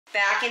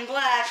Back in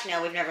black.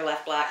 No, we've never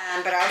left black.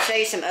 But I'll show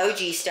you some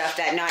OG stuff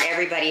that not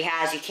everybody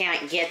has. You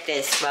can't get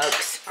this,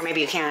 folks. Or maybe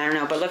you can, I don't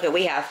know. But look what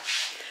we have.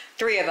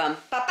 3 of them.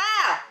 Papa!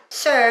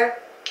 Sir,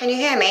 can you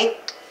hear me?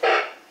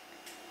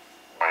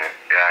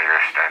 Yeah, you're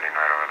standing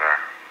right over there.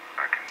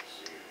 I can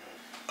see.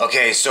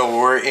 Okay, so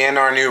we're in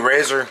our new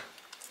Razor.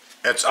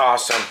 It's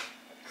awesome.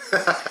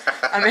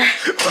 I'm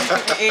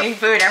eating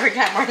food every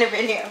time we're in a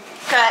video.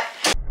 Cut.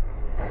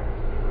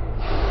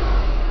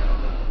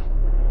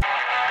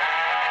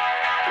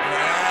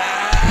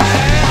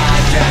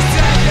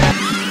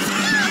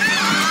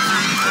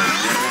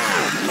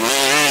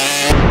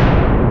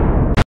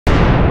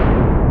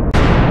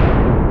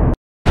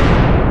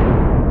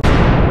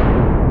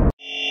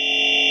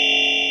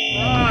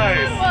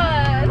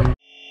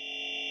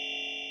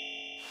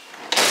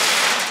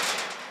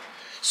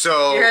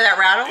 So, you hear that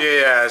rattle?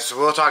 Yeah, so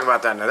we'll talk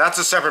about that now. That's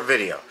a separate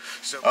video.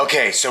 So,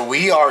 okay, so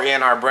we are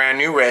in our brand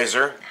new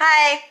Razor.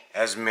 Hi.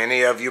 As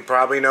many of you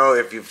probably know,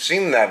 if you've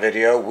seen that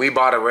video, we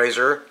bought a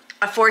Razor.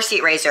 A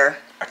 4-seat Razor.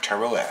 A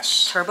Turbo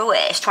S. Turbo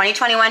S.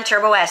 2021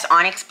 Turbo S.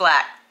 Onyx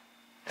Black.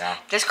 Yeah.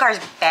 This car's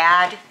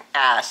bad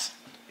ass.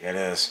 It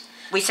is.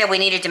 We said we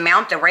needed to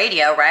mount the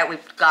radio, right? We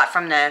got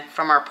from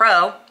our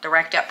Pro, the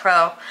Wrecked Up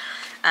Pro.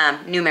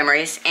 New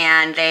memories,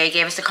 and they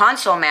gave us a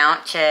console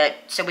mount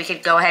so we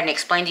could go ahead and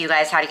explain to you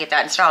guys how to get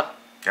that installed.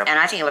 Yep. And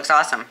I think it looks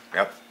awesome.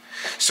 Yep.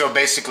 So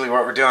basically,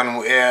 what we're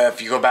doing, if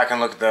you go back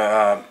and look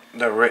at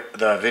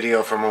the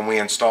video from when we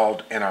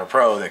installed in our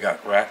Pro that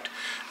got wrecked,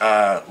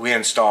 we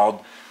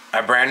installed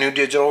a brand new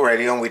digital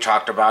radio, and we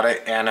talked about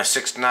it, and a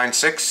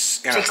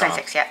 696 intercom.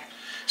 696, yeah.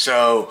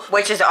 So.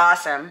 Which is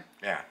awesome.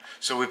 Yeah.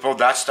 So we pulled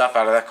that stuff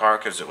out of that car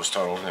because it was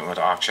totaled and it went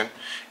to auction.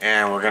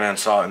 And we're going to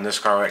install it in this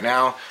car right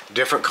now.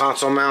 Different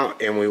console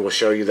mount, and we will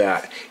show you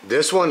that.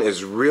 This one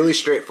is really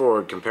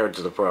straightforward compared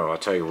to the Pro, I'll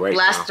tell you right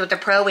now. With the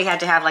Pro, we had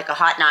to have like a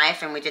hot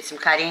knife and we did some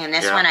cutting. And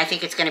this one, I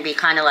think it's going to be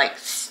kind of like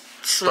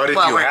But if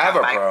you have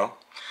a Pro,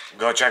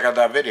 go check out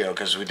that video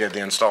because we did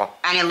the install.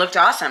 And it looked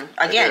awesome.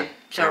 Again,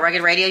 so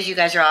Rugged Radios, you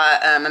guys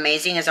are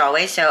amazing as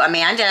always. So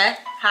Amanda,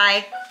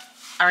 hi,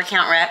 our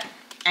account rep.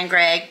 And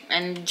Greg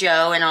and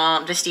Joe and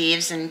all the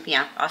Steves and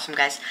yeah, awesome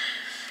guys.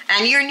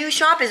 And your new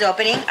shop is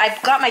opening. I've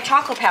got my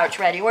taco pouch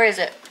ready. Where is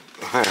it?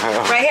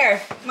 Right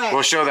here. Wait.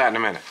 We'll show that in a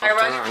minute.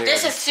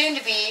 This is soon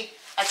to be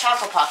a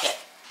taco pocket.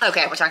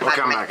 Okay, we'll talk about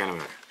it. We'll come back in a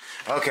minute.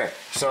 Okay,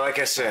 so like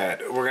I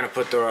said, we're gonna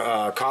put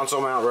the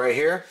console mount right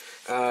here.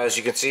 As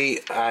you can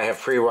see, I have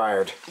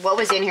pre-wired. What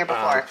was in here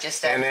before?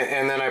 And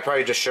then I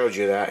probably just showed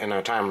you that in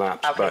a time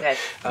lapse. Okay,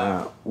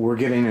 but we're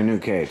getting a new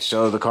cage,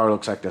 so the car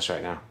looks like this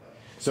right now.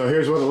 So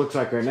here's what it looks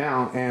like right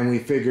now, and we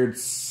figured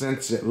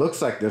since it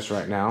looks like this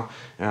right now,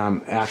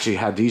 actually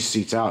had these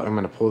seats out, I'm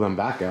going to pull them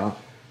back out.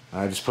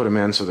 I just put them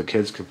in so the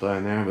kids could play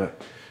in there. But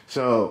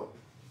so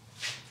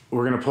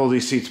we're going to pull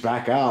these seats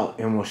back out,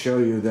 and we'll show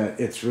you that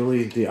it's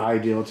really the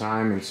ideal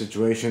time and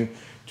situation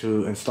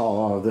to install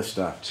all of this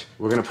stuff.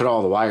 We're going to put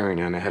all the wiring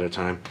in ahead of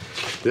time.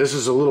 This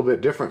is a little bit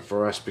different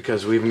for us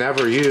because we've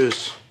never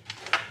used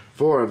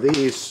 4 of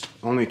these,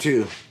 only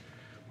 2.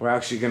 We're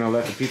actually going to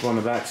let the people in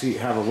the back seat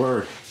have a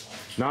word.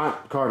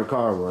 Not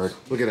car-to-car word.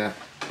 Look at that.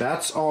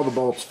 That's all the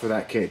bolts for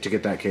that cage, to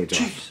get that cage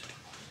off.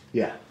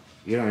 Yeah,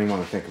 you don't even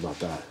want to think about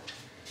that.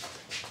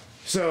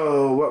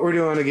 So what we're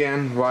doing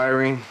again,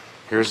 wiring.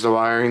 Here's the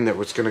wiring that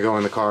was going to go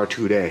in the car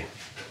today.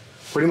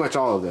 Pretty much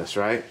all of this,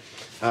 right?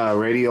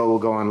 Radio will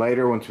go on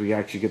later once we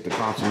actually get the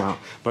console out.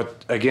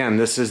 But again,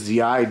 this is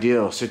the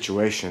ideal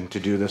situation to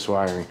do this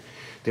wiring.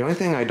 The only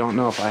thing I don't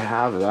know if I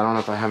have is I don't know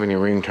if I have any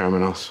ring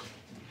terminals.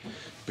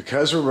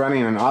 Because we're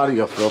running an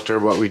audio filter,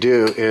 what we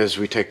do is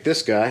we take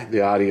this guy,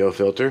 the audio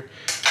filter,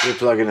 we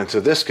plug it into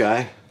this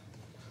guy,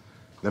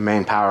 the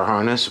main power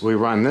harness. We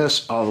run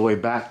this all the way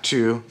back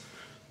to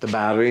the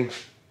battery,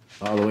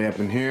 all the way up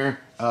in here,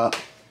 up,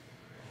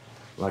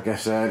 like I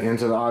said,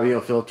 into the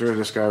audio filter,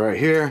 this guy right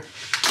here.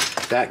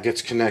 That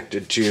gets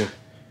connected to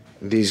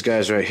these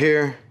guys right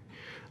here.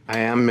 I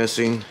am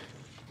missing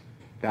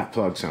that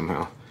plug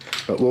somehow,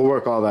 but we'll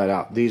work all that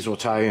out. These will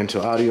tie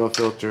into audio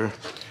filter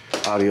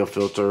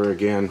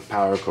again,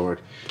 power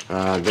cord.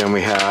 Then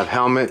we have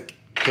helmet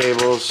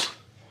cables,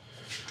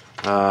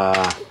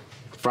 front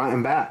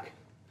and back.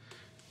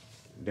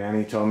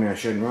 Danny told me I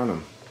shouldn't run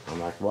them. I'm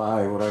like,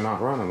 why would I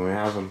not run them? We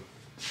have them.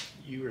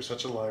 You are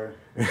such a liar.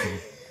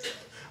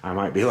 I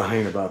might be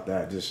lying about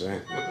that, just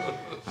saying.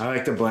 I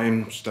like to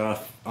blame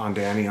stuff on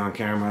Danny on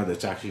camera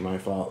that's actually my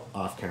fault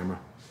off camera.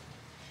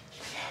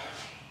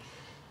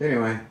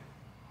 Anyway.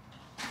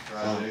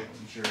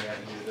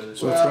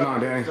 So what's going on,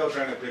 Danny?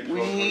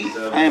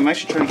 I am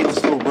actually trying to get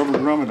this little rubber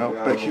grommet out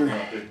back here.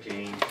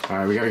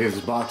 Alright, we gotta get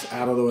this box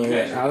out of the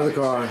way, out of the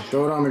car,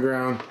 throw it on the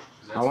ground.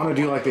 I want to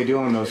do like they do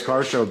on those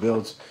car show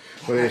builds,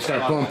 where they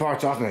start pulling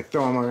parts off and they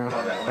throw them around.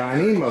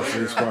 I need most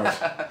of these parts.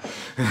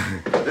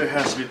 There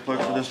has to be a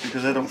plug for this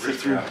because I don't fit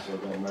through.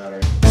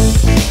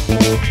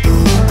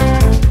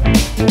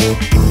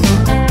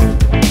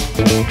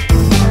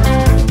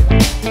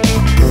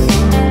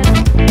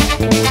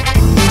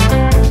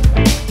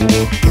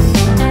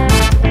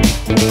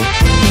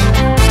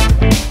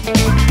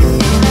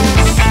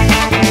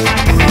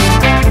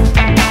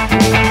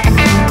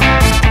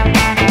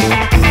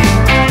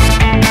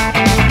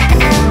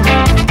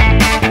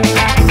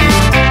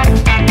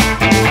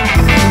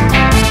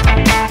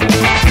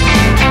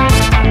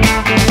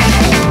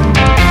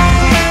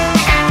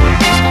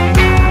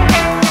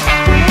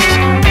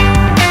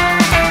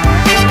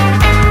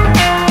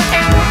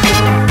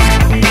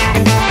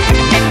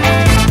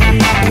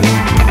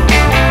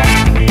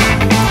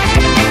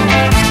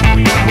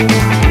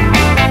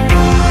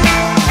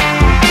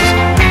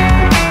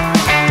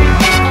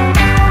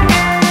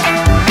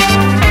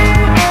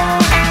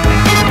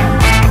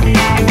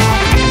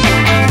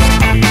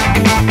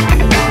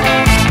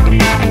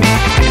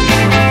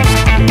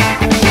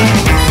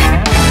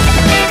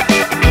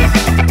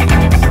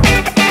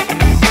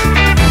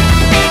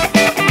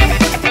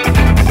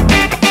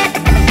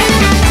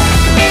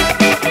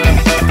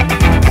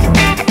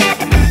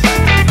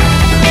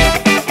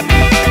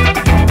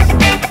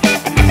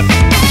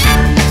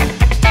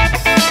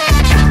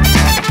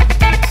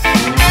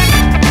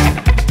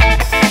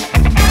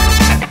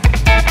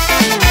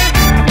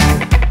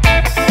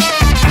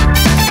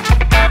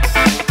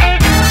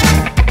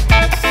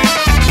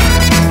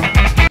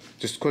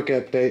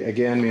 update.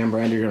 Again, me and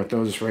Brandi are going to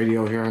throw this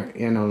radio here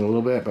in a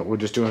little bit, but we're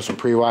just doing some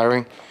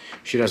pre-wiring.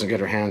 She doesn't get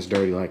her hands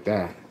dirty like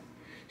that.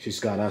 She's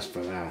got us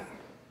for that.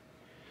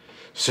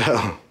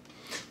 So,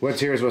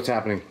 here's what's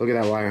happening. Look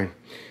at that wiring.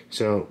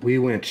 So, we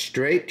went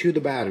straight to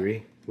the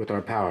battery with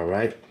our power,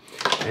 right?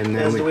 And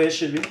then That's the way it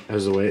should be.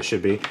 That's the way it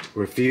should be.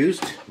 We're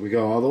fused. We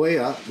go all the way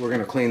up. We're going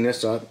to clean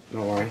this up.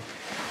 Don't worry.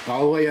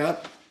 All the way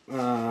up.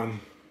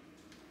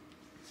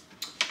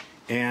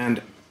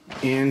 And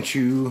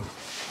into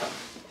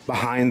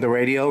behind the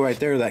radio right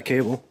there, that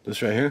cable,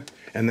 this right here.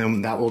 And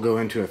then that will go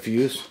into a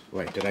fuse.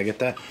 Wait, did I get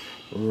that?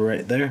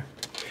 Right there.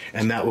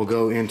 And that will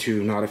go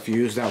into, not a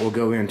fuse, that will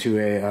go into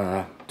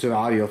a to the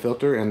audio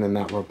filter, and then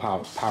that will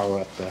power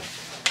up the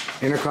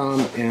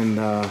intercom and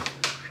the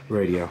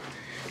radio.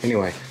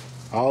 Anyway,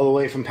 all the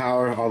way from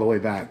power, all the way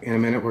back. In a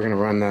minute, we're going to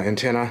run the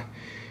antenna.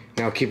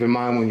 Now, keep in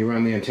mind when you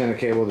run the antenna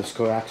cable, this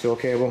coaxial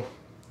cable,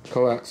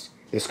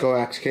 this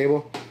coax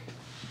cable,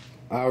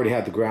 I already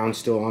had the ground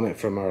still on it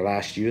from our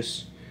last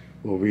use.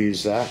 We'll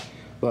reuse that.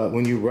 But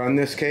when you run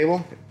this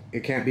cable,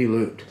 it can't be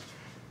looped.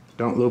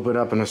 Don't loop it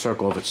up in a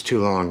circle if it's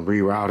too long.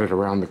 Reroute it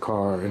around the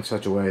car in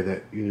such a way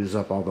that you use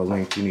up all the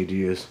length you need to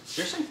use.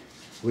 Seriously?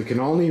 We can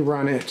only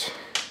run it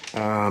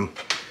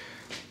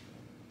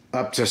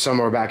up to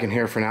somewhere back in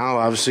here for now,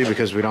 obviously,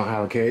 because we don't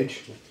have a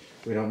cage.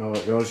 We don't know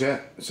where it goes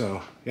yet.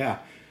 So, yeah,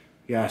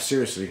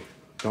 seriously,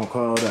 don't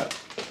coil it up.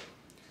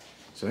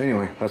 So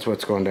anyway, that's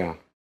what's going down.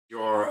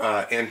 Your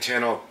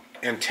antenna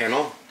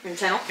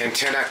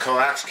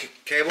coax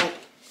cable,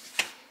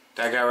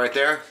 that guy right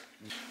there.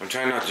 I'm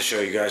trying not to show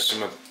you guys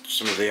some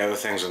of the other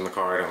things in the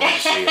car. I don't want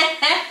to see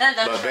it.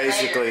 But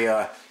basically,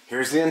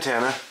 here's the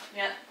antenna.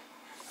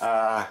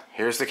 Yeah.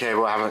 Here's the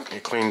cable. I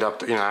haven't cleaned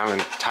up, I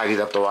haven't tidied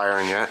up the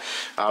wiring yet.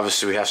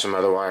 Obviously, we have some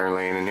other wiring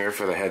laying in here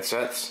for the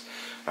headsets.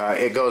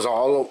 It goes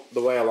all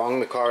the way along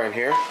the car in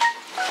here.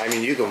 I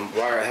mean, you can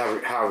wire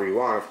it however you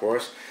want, of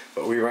course.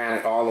 But we ran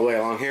it all the way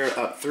along here,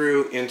 up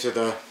through into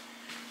the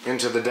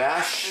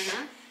dash,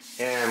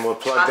 and we'll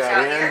plug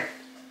that in.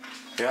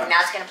 Yeah. And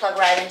that's going to plug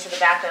right into the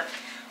back of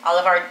all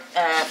of our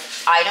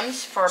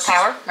items for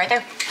power, right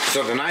there.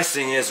 So the nice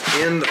thing is,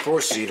 in the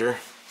 4-seater,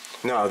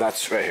 no,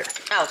 that's right here.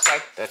 Oh,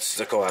 sorry. That's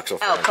the coaxial.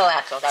 Oh,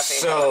 coaxial.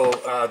 That's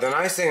what so the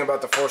nice thing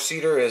about the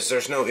 4-seater is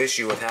there's no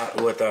issue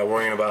with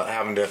worrying about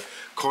having to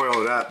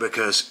coil it up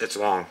because it's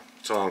long.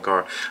 It's a long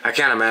car. I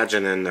can't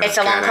imagine in. It's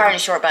a long car and a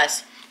short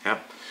bus.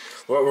 Yep.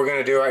 What we're going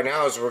to do right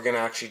now is we're going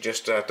to actually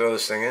just throw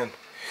this thing in.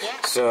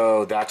 Yeah.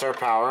 So that's our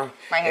power.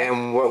 Right here.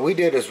 And what we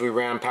did is we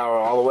ran power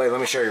all the way. Let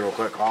me show you real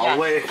quick. All the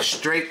way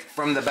straight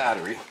from the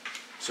battery.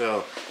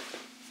 So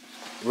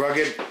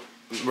Rugged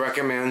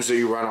recommends that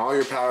you run all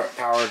your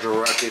power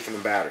directly from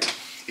the battery.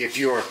 If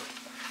you're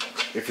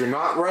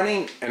not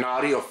running an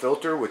audio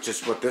filter, which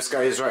is what this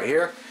guy is right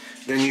here,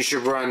 then you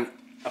should run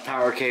a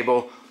power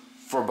cable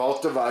for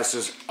both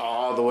devices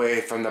all the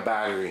way from the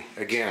battery.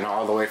 Again,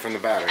 all the way from the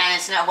battery.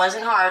 And it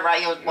wasn't hard, right?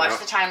 You'll watch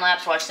the time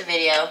lapse, watch the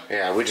video.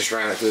 Yeah, we just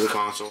ran it through the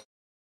console.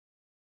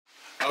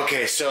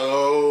 Okay,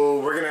 so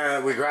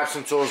we grabbed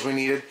some tools we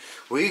needed.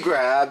 We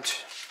grabbed,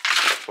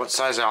 what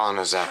size Allen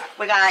is that?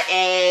 We got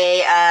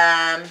a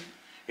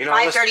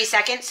 5/30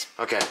 seconds.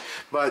 Okay,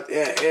 but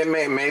it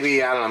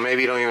maybe, I don't know,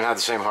 maybe you don't even have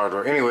the same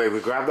hardware. Anyway,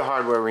 we grabbed the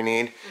hardware we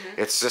need.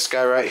 It's this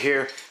guy right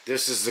here.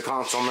 This is the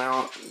console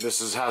mount. This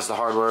has the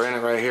hardware in it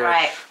right here.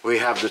 Right. We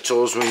have the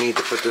tools we need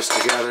to put this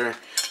together.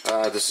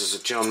 This is a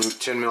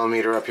 10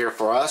 millimeter up here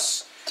for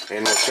us,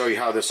 and we'll show you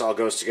how this all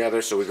goes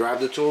together. So we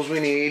grabbed the tools we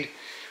need.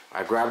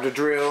 I grabbed a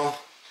drill.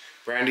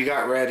 Brandi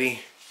got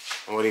ready.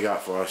 And what do you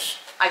got for us?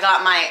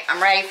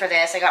 I'm ready for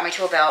this. I got my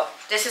tool belt.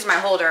 This is my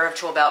holder of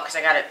tool belt because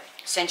I got it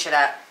cinched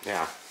up.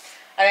 Yeah.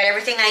 I got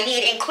everything I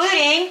need,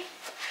 including,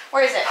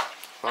 where is it?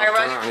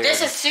 Well,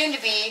 this is soon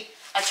to be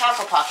a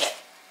taco pocket.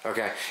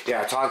 Okay,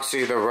 yeah,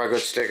 see the Rugged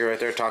sticker right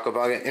there, taco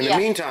pocket. In the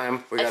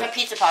meantime, we got a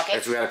pizza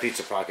pocket. We got a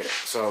pizza pocket.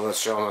 So let's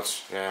show them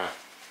what's, yeah.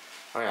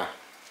 Oh yeah.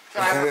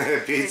 So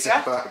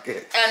pizza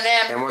pocket. And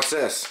then, and what's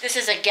this? This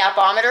is a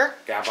gapometer.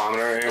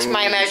 Gapometer. It's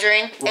my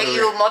measuring. And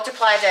you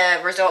multiply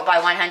the result by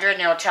 100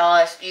 and it'll tell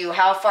us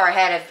how far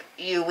ahead of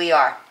you we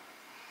are.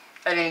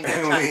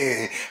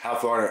 How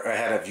far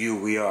ahead of you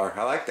we are.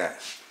 I like that.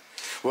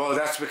 Well,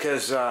 that's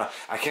because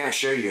I can't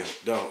show you,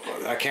 though.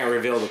 I can't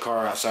reveal the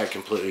car outside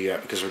completely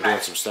yet because we're doing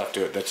some stuff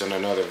to it that's in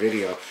another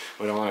video.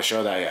 We don't want to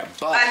show that yet.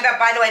 But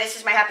by the way, this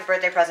is my happy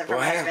birthday present from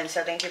my husband,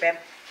 so thank you, babe.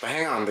 But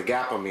hang on, the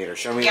gapometer.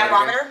 Show me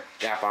Gapometer?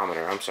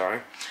 Gapometer, I'm sorry.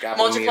 Gapometer.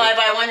 Multiply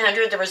by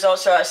 100 the result.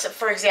 So,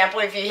 for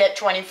example, if you hit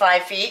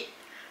 25 feet,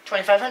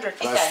 2,500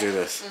 feet. Let's do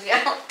this.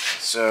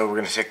 So we're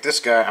going to take this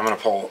guy. I'm going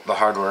to pull the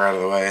hardware out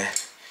of the way.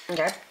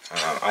 Okay.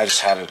 I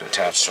just had it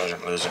attached so I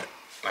didn't lose it.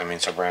 I mean,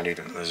 so Brandi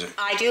didn't lose it.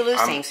 I do lose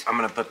things. I'm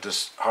going to put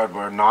this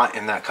hardware not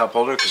in that cup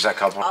holder because that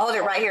cup holder... I'll hold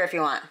it right here if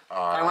you want.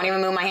 I won't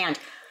even move my hand.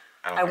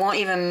 I won't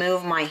even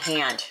move my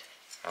hand.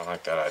 I don't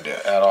like that idea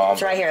at all.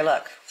 It's right here,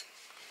 look.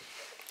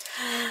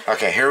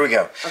 Okay, here we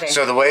go. Okay.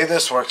 So the way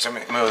this works, let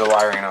me move the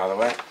wiring out of the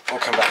way. We'll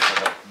come back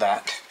to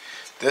that.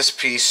 This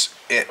piece,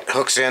 it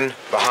hooks in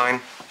behind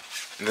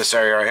this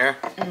area right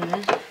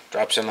here.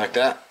 Drops in like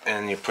that,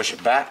 and you push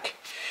it back.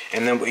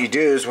 And then what you do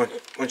is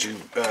once you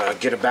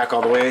get it back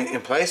all the way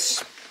in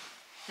place,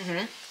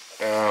 I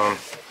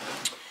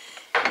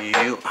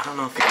don't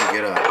know if you can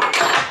get up.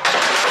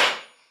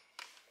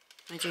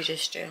 What'd you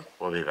just do?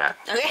 We'll be back.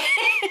 Okay.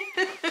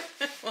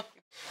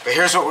 But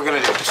here's what we're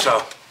gonna do.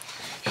 So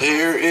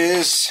here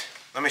is,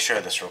 let me show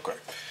you this real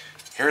quick.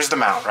 Here's the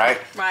mount, right?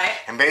 Right.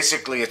 And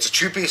basically it's a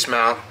 2-piece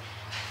mount.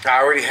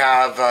 I already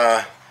have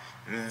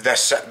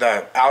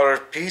the outer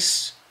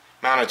piece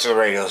mounted to the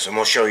radios, and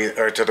we'll show you,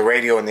 or to the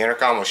radio and the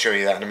intercom. We'll show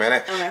you that in a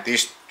minute. Okay.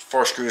 These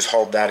 4 screws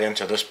hold that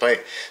into this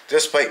plate.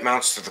 This plate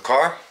mounts to the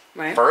car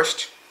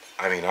first.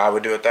 I mean, I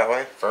would do it that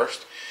way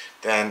first.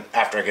 Then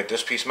after I get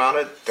this piece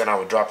mounted, then I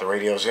would drop the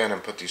radios in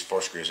and put these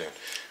 4 screws in.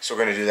 So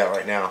we're going to do that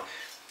right now.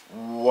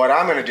 What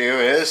I'm going to do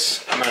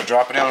is I'm going to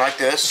drop it in like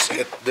this.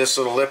 This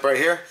little lip right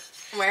here.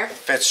 Where?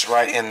 Fits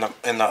right in the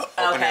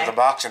opening of the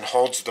box and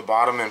holds the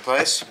bottom in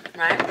place.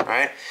 Right.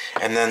 Right.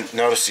 And then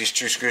notice these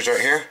 2 screws right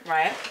here.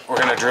 Right. We're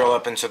going to drill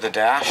up into the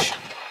dash.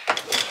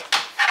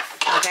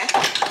 Okay.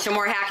 So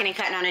more hacking and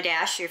cutting on a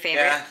dash, your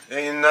favorite? Yeah,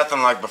 ain't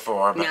nothing like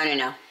before. But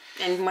No.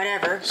 And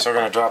whatever. so we're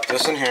going to drop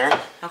this in here.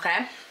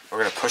 Okay. We're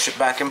going to push it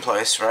back in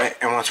place, right?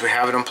 And once we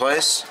have it in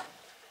place,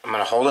 I'm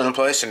going to hold it in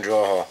place and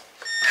drill a hole.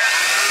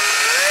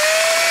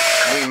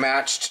 We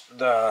matched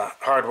the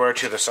hardware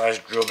to the size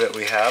drill bit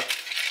we have.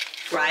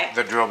 Right.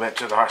 The drill bit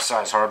to the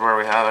size hardware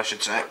we have, I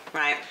should say.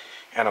 Right.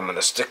 And I'm going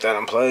to stick that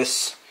in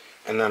place.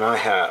 And then I'm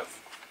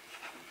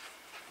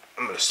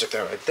going to stick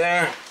that right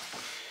there.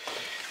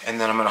 And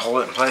then I'm going to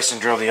hold it in place and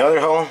drill the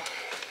other hole.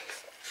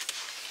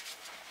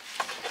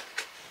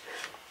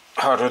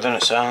 Harder than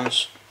it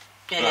sounds.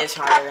 It is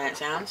harder than it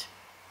sounds.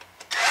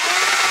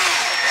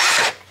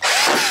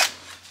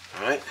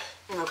 Alright.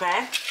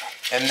 Okay.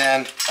 And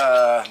then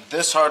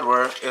this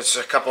hardware, it's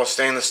a couple of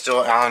stainless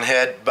steel Allen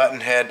head, button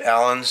head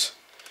Allens,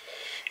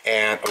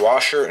 and a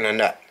washer and a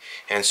nut.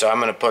 And so I'm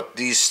going to put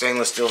these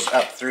stainless steels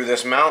up through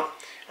this mount.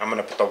 I'm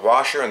going to put the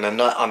washer and the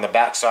nut on the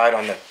back side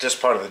on this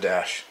part of the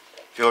dash.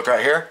 If you look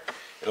right here,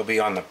 it'll be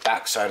on the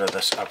back side of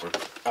this upper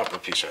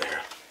piece right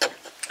here.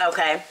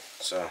 Okay.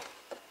 So.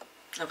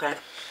 Okay.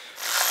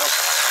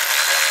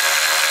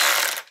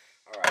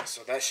 Alright,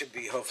 so that should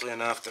be hopefully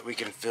enough that we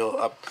can fill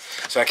up.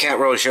 So I can't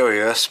really show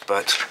you this,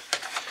 but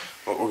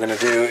what we're going to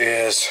do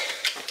is...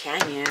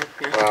 Can you?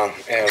 Well,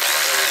 yeah,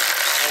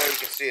 you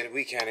can see it.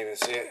 We can't even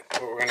see it.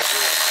 What we're going to do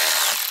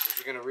is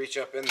we're going to reach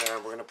up in there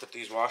and we're going to put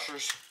these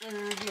washers.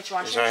 Which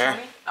washers? Right here.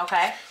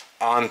 Okay.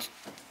 On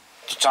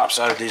the top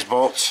side of these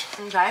bolts.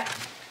 Okay.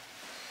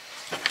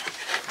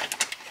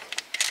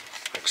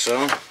 Like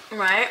so.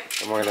 Right.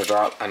 And we're going to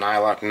drop an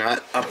eye-lock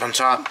nut up on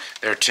top.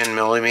 They're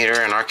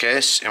 10mm in our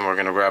case, and we're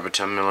going to grab a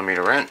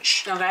 10mm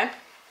wrench. Okay.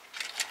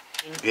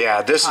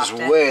 Yeah, this is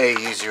way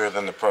easier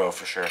than the Pro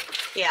for sure.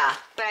 Yeah,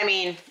 but I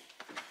mean,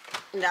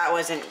 that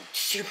wasn't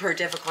super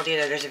difficult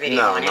either. There's a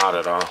video on it. No, not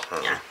at all.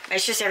 Yeah,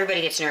 it's just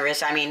everybody gets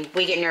nervous. I mean,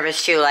 we get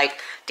nervous too.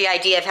 Like the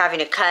idea of having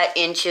to cut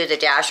into the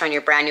dash on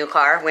your brand new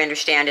car. We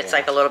understand it's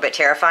like a little bit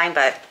terrifying,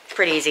 but it's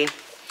pretty easy.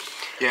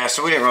 Yeah,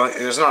 so we didn't really.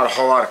 There's not a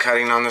whole lot of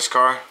cutting on this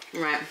car.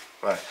 Right.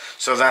 But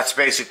so that's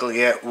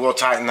basically it. We'll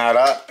tighten that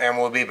up, and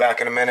we'll be back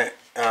in a minute.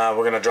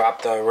 We're gonna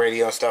drop the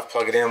radio and stuff,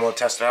 plug it in. We'll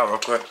test it out real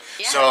quick.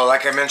 Yeah. So,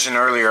 like I mentioned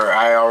earlier,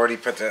 I already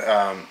put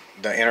the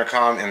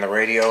intercom and the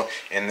radio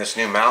in this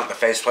new mount, the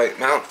faceplate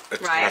mount.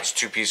 That's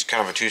two-piece,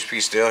 kind of a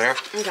two-piece deal here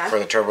for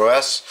the Turbo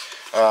S.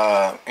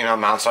 You know,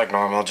 mounts like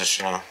normal, just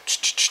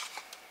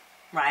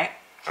right.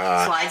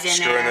 Slides in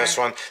screw there. In this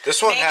one.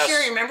 This one has. Make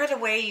sure you remember the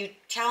way you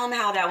tell them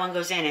how that one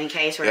goes in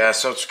case. Yeah,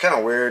 so it's kind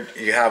of weird.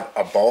 You have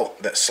a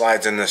bolt that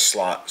slides in this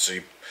slot, so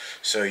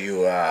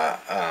you.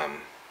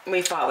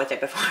 We fought with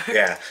it before.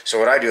 Yeah. So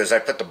what I do is I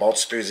put the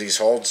bolts through these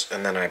holes,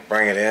 and then I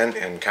bring it in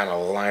and kind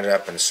of line it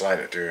up and slide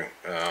it through.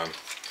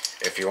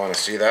 If you want to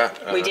see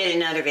that. We did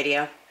another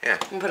video. Yeah.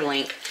 We'll put a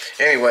link.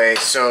 Anyway,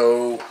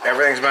 so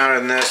everything's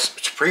mounted in this.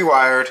 It's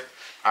pre-wired.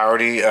 I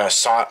already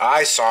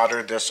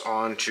soldered this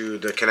onto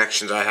the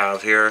connections I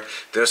have here.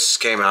 This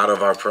came out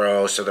of our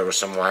Pro, so there was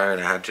some wiring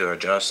I had to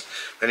adjust.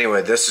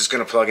 Anyway, this is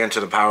going to plug into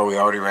the power we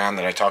already ran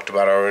that I talked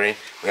about already.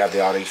 We have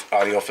the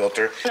audio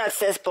filter. That's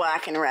this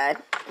black and red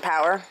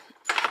power.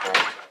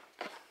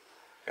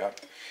 Yep.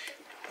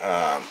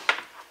 I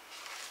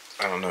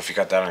don't know if you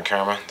got that on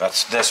camera.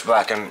 That's this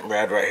black and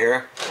red right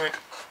here. Right.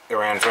 It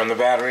ran from the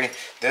battery.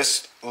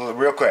 This,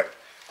 real quick,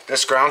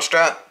 this ground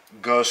strap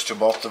goes to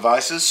both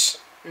devices.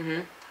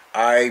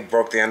 I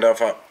broke the end off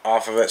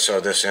of it, so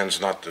this end's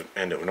not the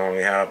end it would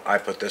normally have. I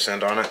put this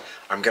end on it.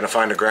 I'm going to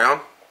find a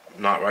ground,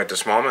 not right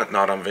this moment,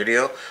 not on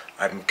video.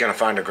 I'm going to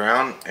find a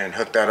ground and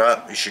hook that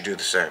up. You should do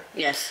the same.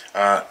 Yes.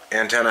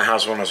 Antenna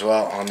has one as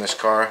well on this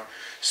car.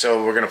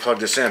 So we're going to plug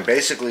this in.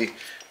 Basically,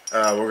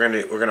 we're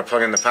going to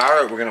plug in the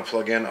power. We're going to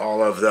plug in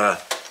all of the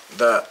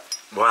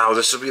wow,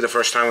 this will be the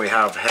first time we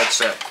have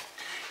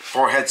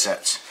 4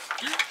 headsets.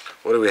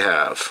 What do we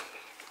have?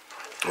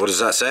 What does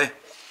that say?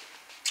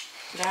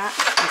 That?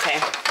 Okay.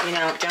 You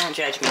know, don't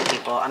judge me,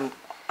 people. I'm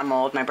I'm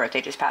old. My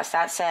birthday just passed.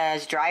 That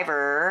says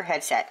driver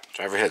headset.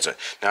 Driver headset.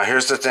 Now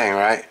here's the thing,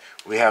 right?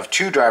 We have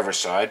 2 driver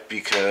side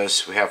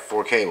because we have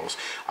 4 cables.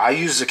 I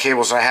use the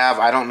cables I have.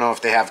 I don't know if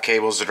they have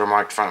cables that are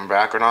marked front and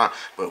back or not,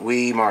 but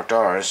we marked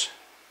ours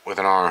with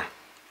an R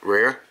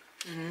rear.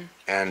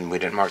 And we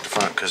didn't mark the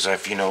front because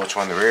if you know which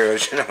one the rear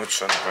is, you know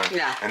which one the front.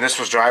 Yeah. And this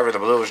was driver, the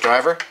blue was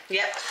driver.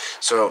 Yep.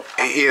 So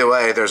either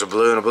way, there's a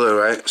blue and a blue,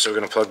 right? So we're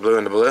gonna plug blue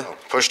into blue.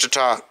 Push to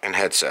talk and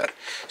headset.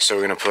 So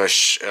we're gonna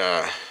push.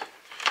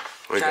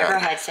 Driver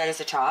headset is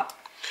the top.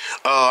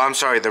 Oh, I'm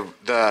sorry.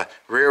 The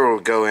rear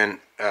will go in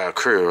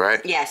crew,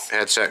 right? Yes.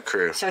 Headset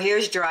crew. So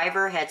here's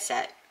driver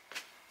headset.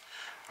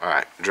 All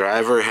right,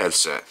 driver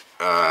headset.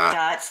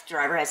 That's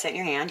driver headset in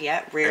your hand.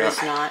 Yeah, rear is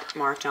not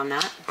marked on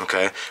that.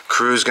 Okay,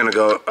 crew's gonna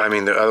go. I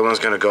mean, the other one's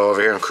gonna go over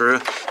here in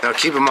crew. Now,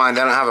 keep in mind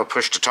they don't have a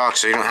push to talk,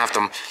 so you don't have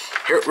to.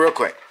 Here, real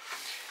quick.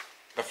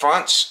 The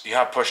fronts you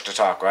have push to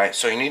talk, right?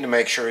 So you need to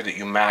make sure that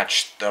you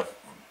match the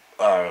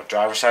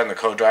driver side and the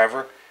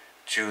co-driver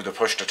to the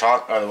push to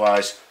talk.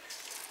 Otherwise,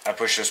 I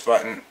push this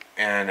button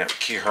and it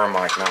key her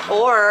mic, not mine.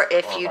 Or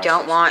if you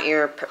don't want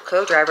your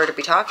co-driver to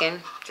be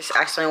talking, just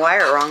accidentally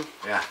wire it wrong.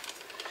 Yeah.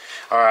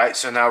 All right,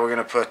 so now we're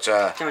gonna put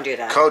don't do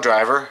that.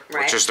 co-driver,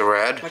 Right. which is the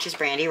red. Which is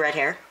Brandi, red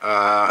hair.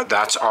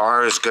 That's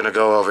R is gonna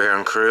go over here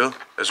in crew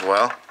as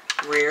well.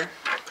 Rear,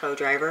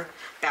 co-driver,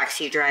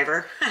 backseat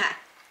driver.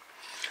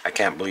 I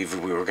can't believe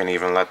we were gonna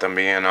even let them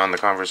be in on the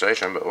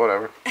conversation, but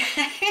whatever.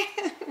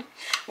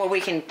 Well, we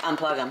can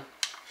unplug them.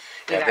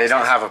 Yeah, they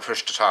don't have a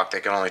push to talk. They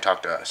can only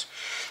talk to us.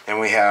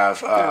 And we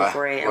have Oh,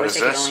 great. I what wish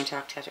is they could this? only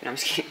talk to. No, I'm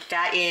just kidding.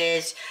 That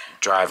is.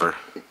 Driver.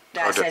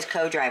 That says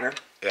co-driver.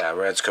 Yeah,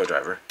 red's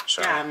co-driver.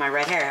 So. Yeah, my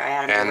red hair. I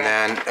had them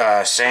And red.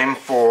 then same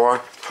for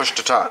push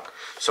to talk.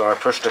 So our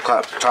push to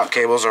talk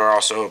cables are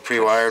also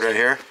pre-wired right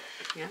here.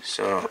 Yeah.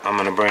 So I'm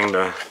gonna bring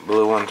the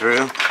blue one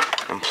through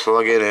and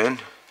plug it in.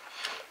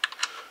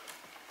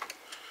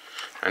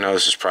 I know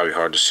this is probably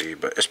hard to see,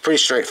 but it's pretty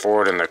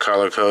straightforward, and they're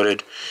color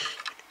coded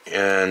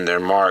and they're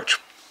marked.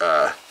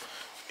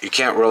 You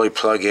can't really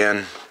plug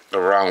in the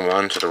wrong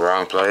one to the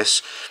wrong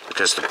place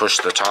because the push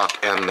to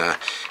talk and the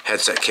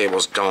headset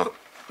cables don't.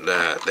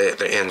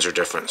 The ends are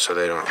different, so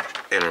they don't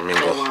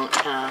intermingle. They won't.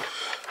 Yeah,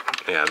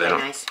 they play don't.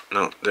 nice.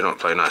 No, they don't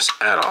play nice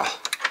at all.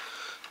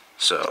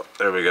 So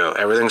there we go.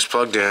 Everything's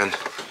plugged in.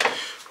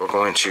 We're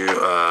going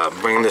to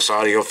bring this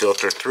audio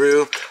filter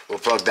through. We'll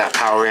plug that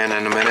power in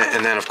a minute,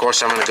 and then of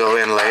course I'm going to go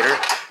in later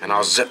and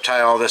I'll zip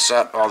tie all this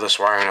up, all this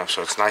wiring up,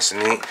 so it's nice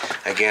and neat.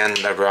 Again,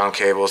 the ground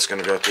cable is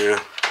going to go through,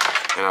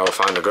 and I will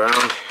find the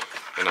ground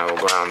and I will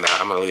ground that.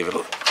 I'm leaving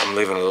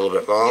it a little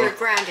bit long. You're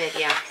grounded,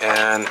 yeah.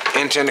 And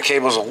antenna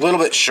cable's a little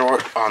bit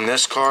short on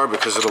this car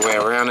because of the way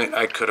I ran it.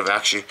 I could have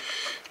actually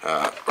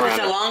It's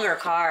a longer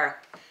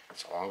car.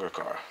 It's a longer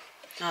car.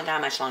 Not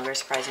that much longer,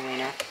 surprisingly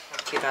enough.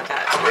 Talk to you about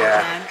that.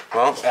 Yeah.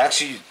 Well,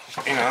 actually,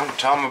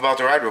 tell them about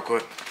the ride real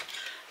quick.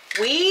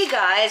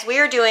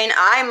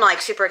 I'm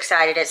like super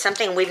excited. It's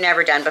something we've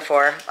never done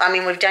before. I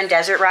mean, we've done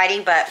desert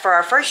riding, but for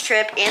our first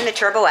trip in the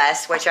Turbo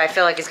S, which I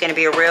feel like is going to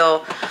be a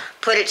real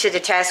put it to the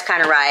test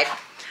kind of ride,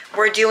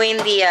 we're doing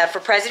the for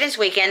President's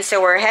Weekend.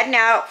 So we're heading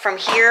out from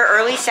here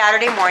early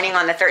Saturday morning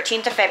on the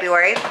 13th of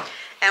February,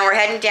 and we're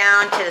heading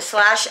down to the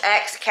Slash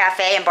X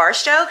Cafe in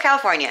Barstow,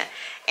 California.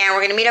 And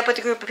we're going to meet up with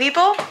a group of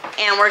people,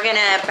 and we're going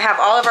to have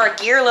all of our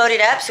gear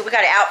loaded up. So we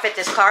got to outfit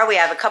this car. We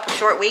have a couple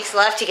short weeks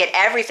left to get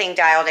everything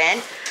dialed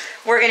in.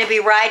 We're going to be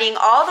riding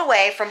all the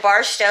way from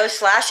Barstow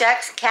Slash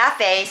X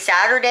Cafe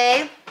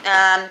Saturday,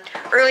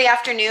 early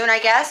afternoon, I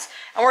guess.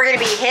 And we're going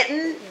to be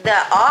hitting the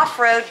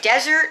off-road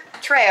desert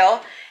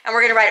trail, and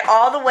we're going to ride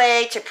all the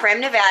way to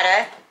Primm,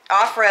 Nevada,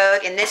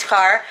 off-road in this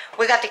car.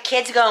 We got the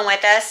kids going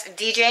with us,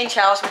 DJ and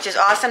Chelsea, which is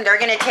awesome. They're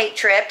going to take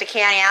trip to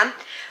Can-Am.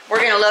 We're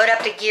going to load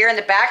up the gear in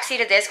the back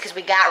seat of this because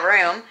we got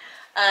room.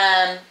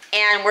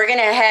 And we're going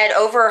to head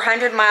over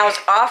 100 miles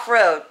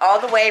off-road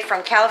all the way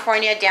from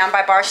California down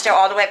by Barstow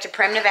all the way up to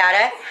Primm,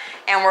 Nevada.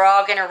 And we're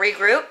all going to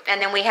regroup.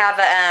 And then we have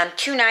a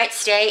 2-night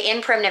stay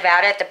in Primm,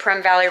 Nevada at the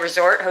Primm Valley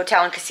Resort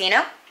Hotel and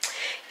Casino.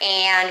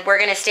 And we're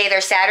going to stay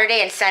there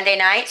Saturday and Sunday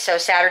night. So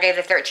Saturday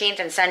the 13th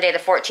and Sunday the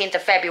 14th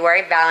of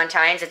February,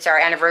 Valentine's. It's our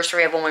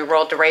anniversary of when we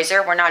rolled the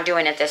Razor. We're not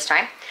doing it this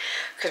time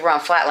because we're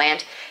on flat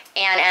land.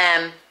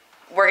 And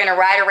we're going to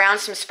ride around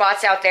some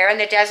spots out there in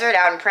the desert,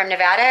 out in Primm,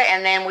 Nevada,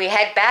 and then we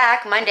head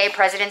back Monday,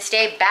 President's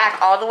Day,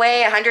 back all the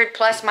way 100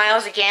 plus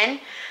miles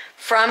again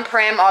from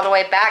Primm all the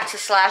way back to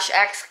Slash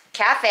X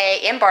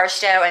Cafe in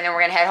Barstow, and then we're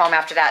going to head home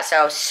after that.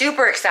 So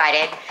super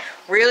excited,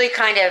 really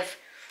kind of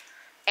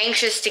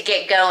anxious to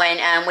get going.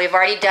 We've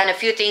already done a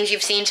few things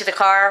you've seen to the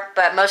car,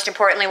 but most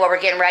importantly what we're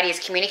getting ready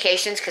is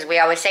communications, because we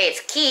always say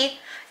it's key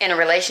in a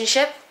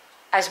relationship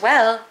as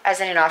well as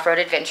in an off-road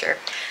adventure.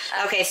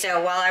 Okay,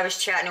 so while I was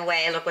chatting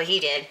away, look what he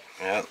did.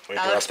 Yeah,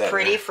 That looks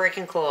pretty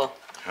freaking cool.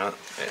 Yeah,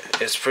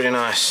 it's pretty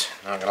nice,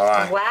 not gonna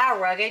lie. Wow,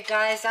 rugged,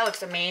 guys. That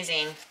looks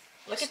amazing.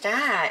 Look at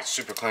that. It's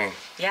super clean.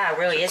 Yeah, it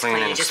really is clean.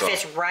 It just stuff.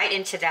 fits right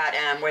into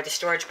that where the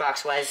storage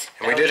box was.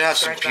 And we did have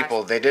some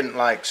people, they didn't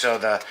like, so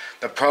the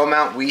Pro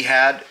mount we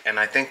had, and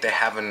I think they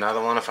have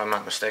another one if I'm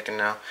not mistaken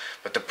now,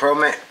 but the Pro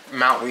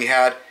mount we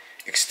had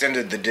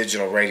extended the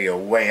digital radio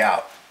way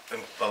out.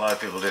 And a lot of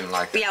people didn't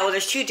like that. Yeah, well,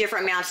 there's two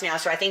different mounts now,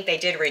 so I think they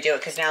did redo it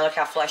because now look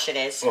how flush it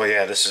is. Oh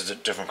yeah, this is a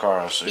different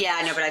car. So yeah,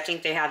 I know, but I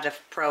think they have the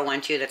Pro one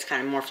too that's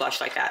kind of more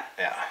flush like that.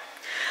 Yeah.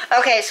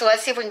 Okay, so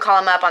let's see if we can call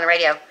him up on the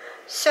radio.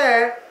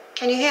 Sir,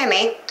 can you hear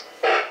me?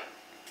 Yeah,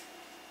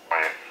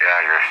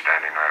 you're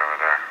standing right over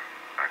there.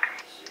 I can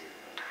see you.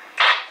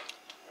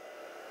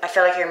 I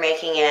feel like you're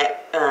making it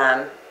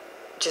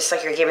just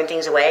like you're giving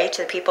things away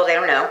to the people they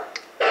don't know.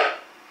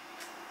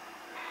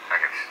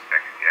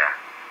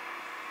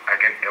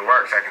 It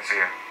works, I can see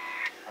you.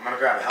 I'm gonna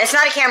grab a helmet. It's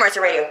not a camera, it's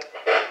a radio. Okay,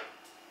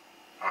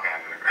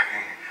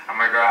 I'm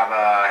gonna grab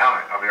a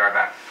helmet. I'll be right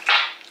back.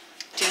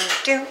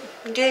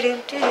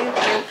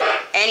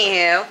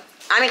 Anywho,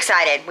 I'm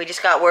excited. We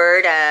just got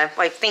word,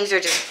 like things are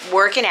just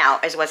working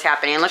out is what's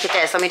happening. And look at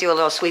this. Let me do a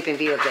little sweeping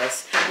view of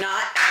this.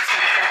 Not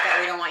some stuff that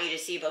we don't want you to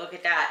see, but look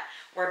at that.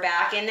 We're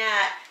back in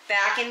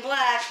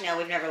black. No,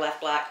 we've never left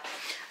black.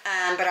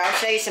 But I'll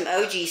show you some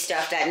OG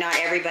stuff that not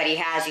everybody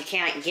has. You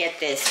can't get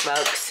this,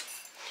 folks.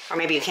 Or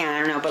maybe you can, I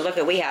don't know. But look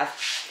what we have.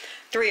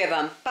 3 of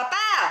them.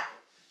 Papa!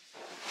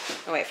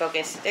 Oh, wait,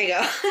 focus. There you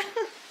go.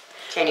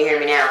 Can you hear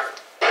me now? Copy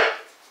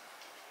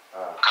that.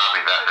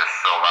 It's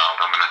so loud.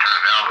 I'm going to turn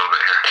it down a little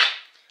bit here.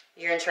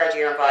 You're in charge of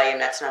your own volume.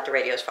 That's not the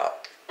radio's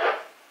fault. Can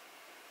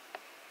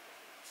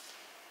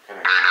you hear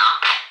me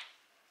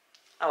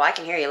now? Oh, I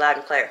can hear you loud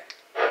and clear.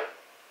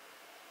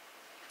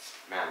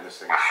 Man, this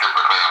thing It's super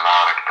clear and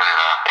loud, I can tell you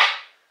that.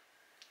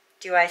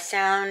 Do I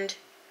sound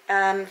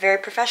very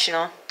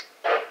professional?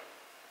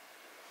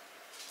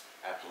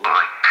 Absolutely.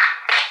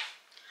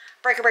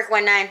 Breaker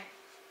 19.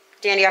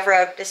 Dandi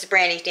Offroad. This is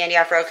Brandi. Dandi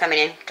Offroad coming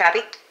in.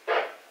 Copy?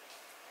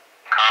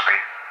 Copy.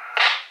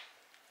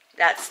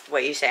 That's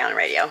what you say on the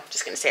radio.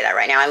 Just going to say that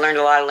right now. I learned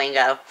a lot of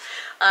lingo.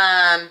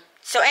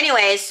 So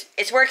anyways,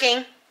 it's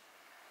working.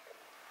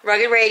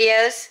 Rugged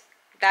radios.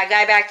 That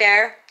guy back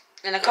there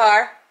in the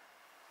car.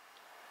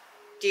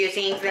 Do you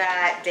think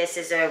that this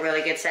is a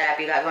really good setup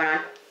you got going on?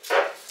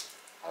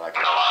 I like A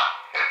it. lot.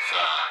 It's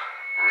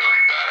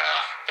really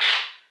badass.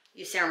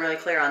 You sound really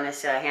clear on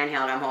this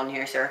handheld I'm holding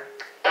here, sir.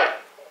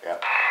 Yep. It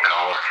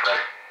all works right.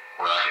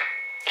 We like it.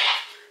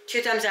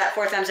 2 thumbs up,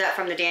 4 thumbs up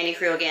from the Dandi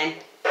crew again.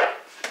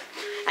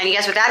 And you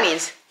guess what that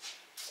means?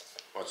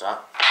 What's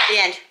that? The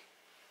end.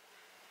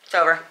 It's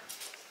over.